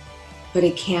goal, but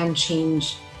it can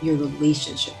change your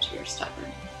relationship to your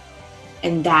stuttering.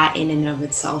 And that in and of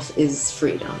itself is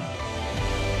freedom.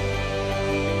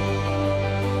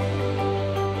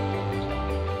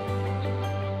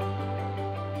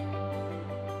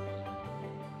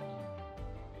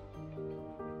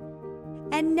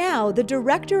 And now, the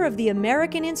director of the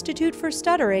American Institute for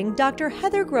Stuttering, Dr.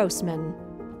 Heather Grossman.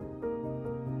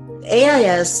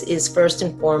 AIS is first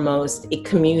and foremost a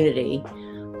community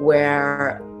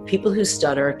where people who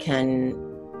stutter can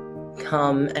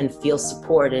come and feel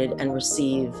supported and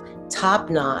receive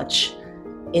top-notch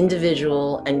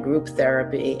individual and group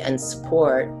therapy and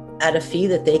support at a fee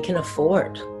that they can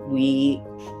afford. We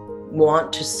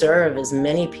want to serve as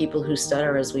many people who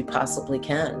stutter as we possibly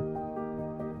can.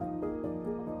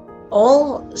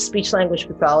 All speech-language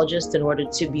pathologists, in order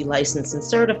to be licensed and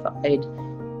certified,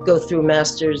 go through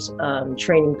master's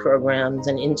training programs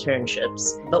and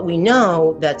internships. But we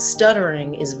know that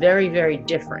stuttering is very, very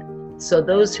different. So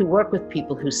those who work with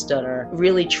people who stutter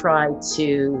really try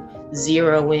to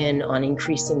zero in on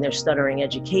increasing their stuttering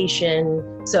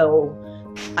education. So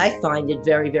I find it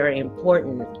very, very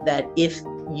important that if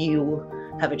you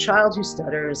have a child who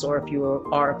stutters, or if you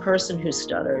are a person who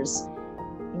stutters,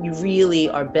 you really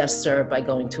are best served by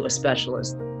going to a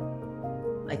specialist.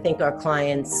 I think our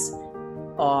clients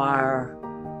are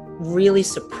really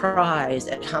surprised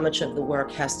at how much of the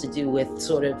work has to do with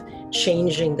sort of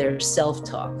changing their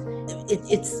self-talk.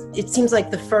 It seems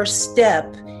like the first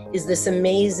step is this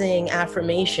amazing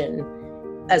affirmation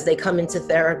as they come into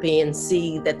therapy and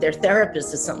see that their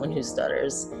therapist is someone who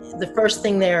stutters. The first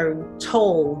thing they're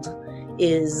told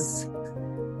is,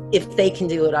 if they can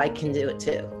do it, I can do it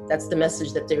too. That's the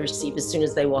message that they receive as soon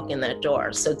as they walk in that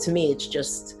door. So to me, it's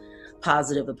just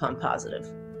positive upon positive.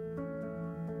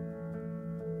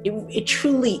 It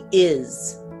truly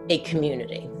is a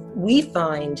community. We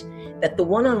find that the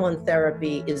one-on-one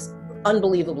therapy is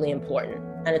unbelievably important.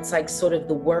 And it's like sort of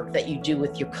the work that you do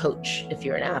with your coach if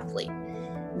you're an athlete.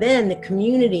 Then the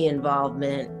community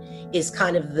involvement is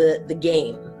kind of the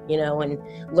game, you know, and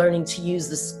learning to use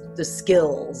the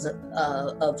skills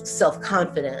of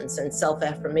self-confidence and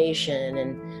self-affirmation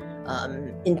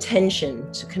and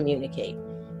intention to communicate.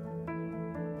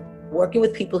 Working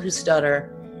with people who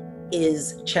stutter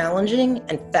is challenging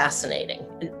and fascinating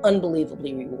and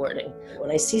unbelievably rewarding.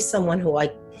 When I see someone who I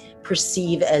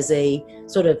perceive as a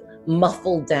sort of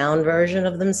muffled down version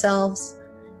of themselves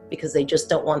because they just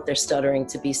don't want their stuttering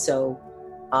to be so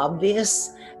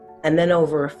obvious, and then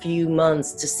over a few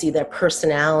months to see their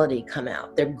personality come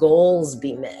out, their goals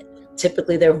be met.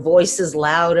 Typically their voice is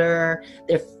louder,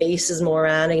 their face is more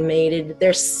animated,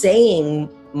 they're saying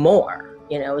more.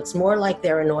 You know, it's more like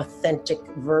they're an authentic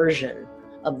version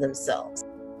of themselves.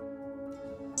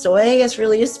 So AIS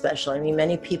really is special. I mean,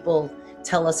 many people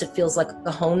tell us it feels like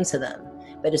a home to them.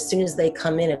 But as soon as they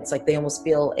come in, it's like they almost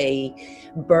feel a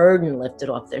burden lifted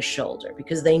off their shoulder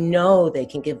because they know they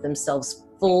can give themselves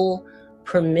full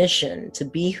permission to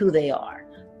be who they are,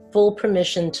 full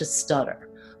permission to stutter,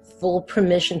 full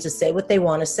permission to say what they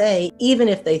want to say, even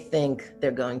if they think they're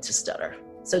going to stutter.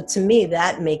 So to me,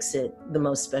 that makes it the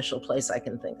most special place I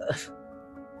can think of.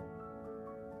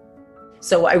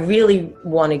 So I really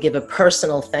want to give a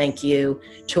personal thank you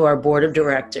to our board of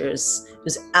directors. It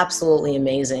was absolutely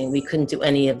amazing. We couldn't do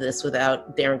any of this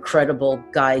without their incredible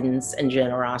guidance and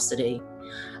generosity,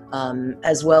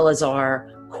 as well as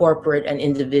our corporate and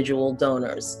individual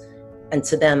donors. And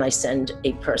to them, I send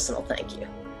a personal thank you.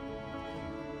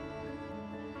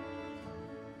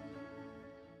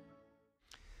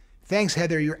 Thanks,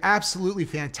 Heather. You're absolutely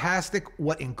fantastic.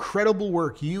 What incredible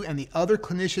work you and the other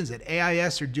clinicians at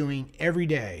AIS are doing every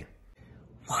day.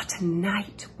 What a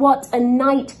night. What a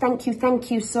night. Thank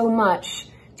you so much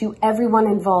to everyone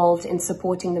involved in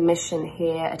supporting the mission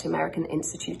here at American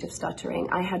Institute of Stuttering.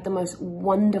 I had the most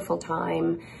wonderful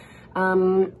time.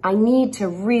 I need to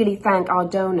really thank our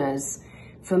donors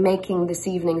for making this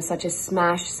evening such a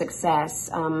smash success.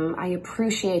 I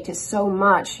appreciate it so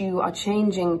much. You are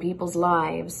changing people's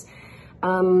lives.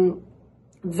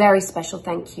 Very special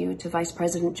thank you to Vice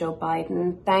President Joe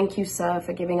Biden. Thank you, sir,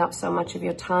 for giving up so much of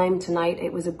your time tonight.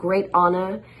 It was a great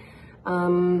honor,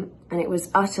 and it was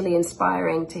utterly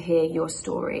inspiring to hear your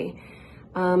story.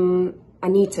 I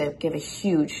need to give a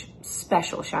huge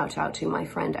special shout out to my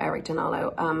friend Eric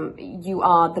Donalo. You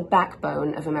are the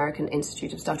backbone of American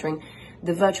Institute of Stuttering.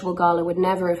 The virtual gala would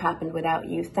never have happened without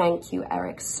you. Thank you,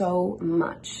 Eric, so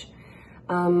much.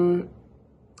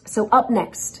 So up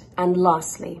next, and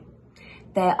lastly,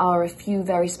 there are a few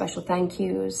very special thank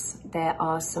yous. There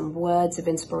are some words of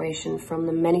inspiration from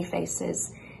the many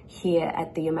faces here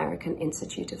at the American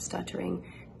Institute of Stuttering.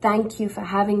 Thank you for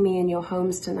having me in your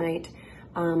homes tonight.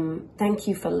 Thank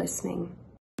you for listening.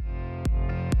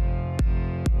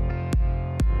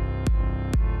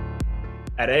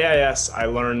 At AIS, I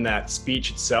learned that speech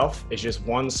itself is just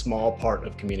one small part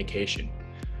of communication.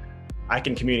 I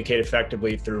can communicate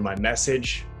effectively through my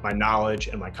message, my knowledge,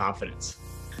 and my confidence.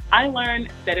 I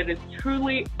learned that it is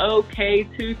truly okay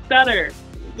to stutter.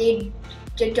 They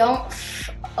don't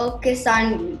focus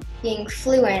on being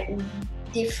fluent.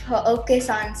 They focus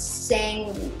on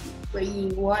saying what you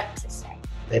want to say.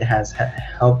 It has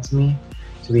helped me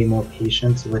to be more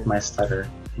patient with my stutter,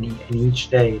 and each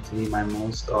day to be my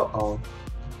most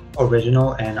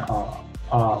original and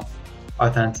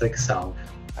authentic self.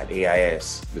 At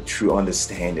AIS, the true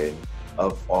understanding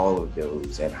of all of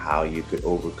those and how you could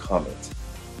overcome it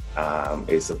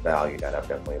is a value that I've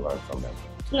definitely learned from them.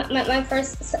 My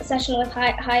first session with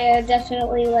Haya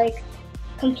definitely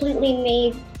completely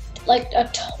made a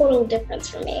total difference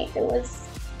for me. It was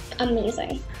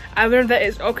amazing. I learned that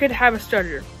it's okay to have a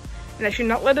stutter, and I should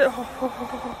not let it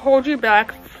hold you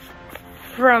back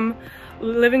from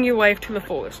living your life to the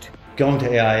fullest. Going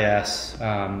to AIS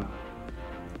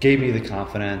gave me the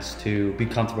confidence to be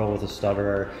comfortable with a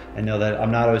stutterer and know that I'm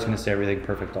not always going to say everything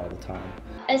perfect all the time.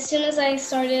 As soon as I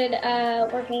started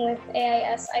working with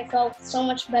AIS, I felt so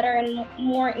much better and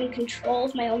more in control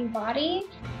of my own body.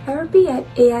 Therapy at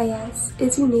AIS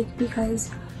is unique because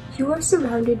you are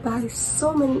surrounded by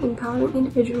so many empowering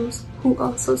individuals who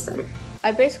also stutter.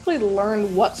 I basically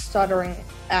learned what stuttering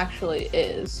actually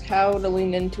is, how to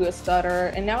lean into a stutter,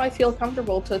 and now I feel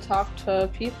comfortable to talk to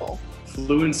people.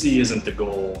 Fluency isn't the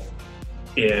goal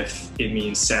if it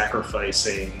means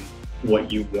sacrificing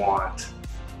what you want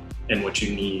and what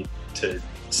you need to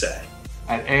say.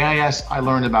 At AIS, I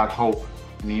learned about hope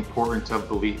and the importance of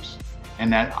beliefs,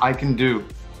 and that I can do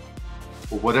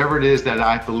whatever it is that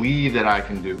I believe that I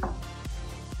can do.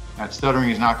 That stuttering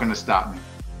is not going to stop me.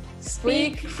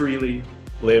 Speak freely,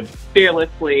 live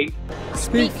fearlessly.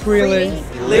 Speak freely,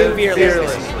 live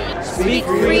fearlessly. Speak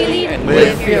freely,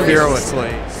 live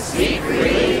fearlessly. Speak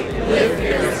freely, live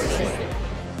fearlessly.